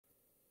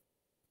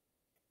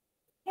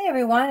Hey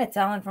everyone, it's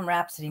Ellen from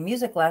Rhapsody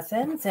Music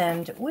Lessons,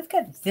 and we've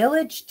got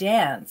Village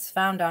Dance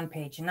found on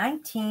page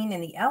 19 in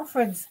the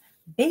Alfred's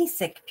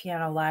Basic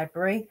Piano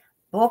Library,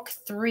 Book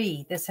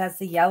 3. This has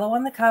the yellow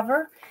on the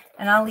cover,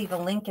 and I'll leave a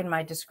link in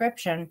my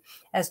description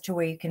as to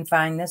where you can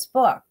find this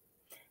book.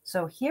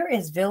 So here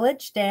is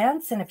Village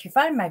Dance, and if you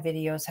find my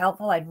videos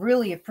helpful, I'd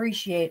really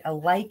appreciate a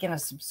like and a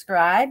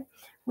subscribe.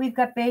 We've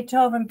got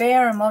Beethoven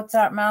Bear and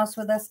Mozart Mouse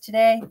with us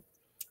today.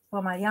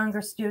 For my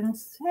younger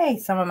students, hey,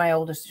 some of my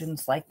older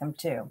students like them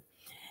too.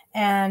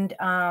 And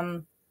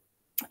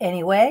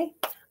anyway,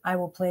 I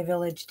will play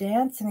Village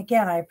Dance. And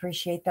again, I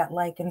appreciate that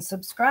like and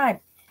subscribe.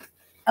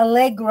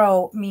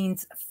 Allegro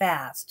means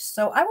fast.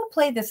 So I will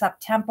play this up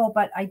tempo,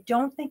 but I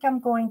don't think I'm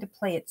going to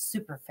play it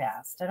super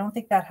fast. I don't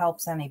think that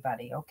helps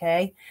anybody,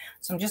 okay?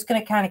 So I'm just going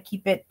to kind of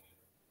keep it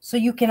so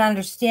you can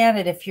understand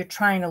it if you're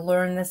trying to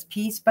learn this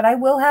piece, but I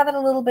will have it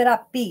a little bit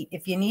upbeat.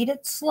 If you need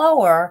it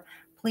slower,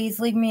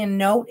 please leave me a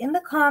note in the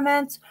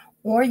comments,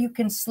 or you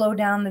can slow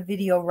down the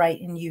video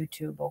right in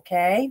YouTube,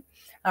 okay?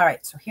 All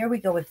right, so here we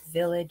go with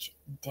Village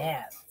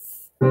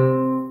Dance.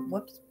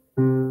 Whoops.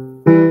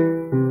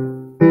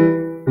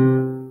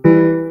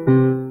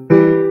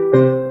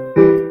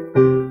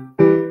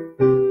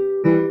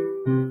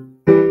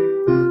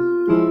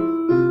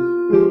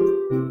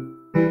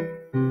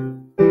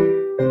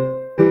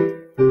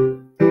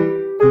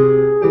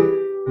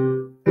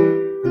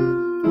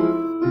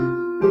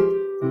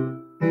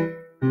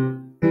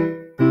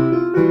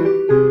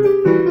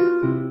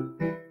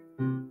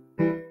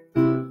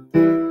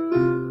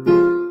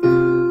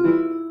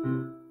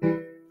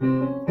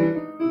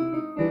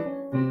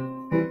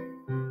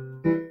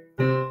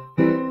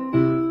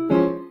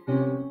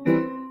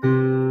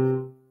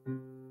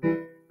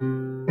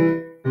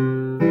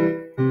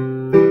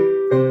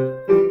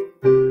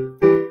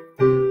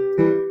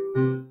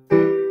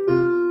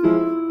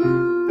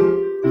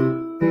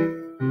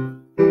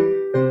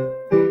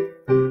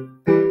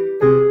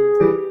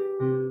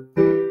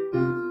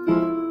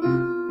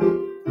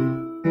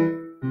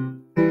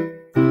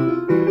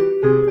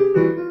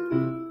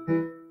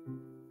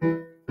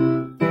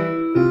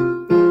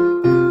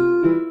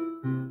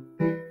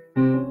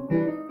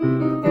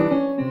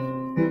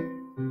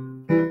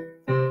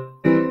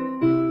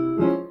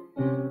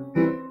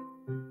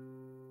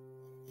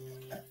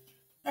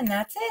 And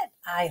that's it.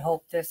 I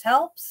hope this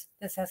helps.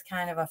 This has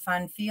kind of a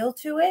fun feel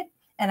to it,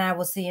 and I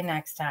will see you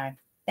next time.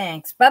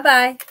 Thanks.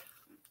 Bye-bye.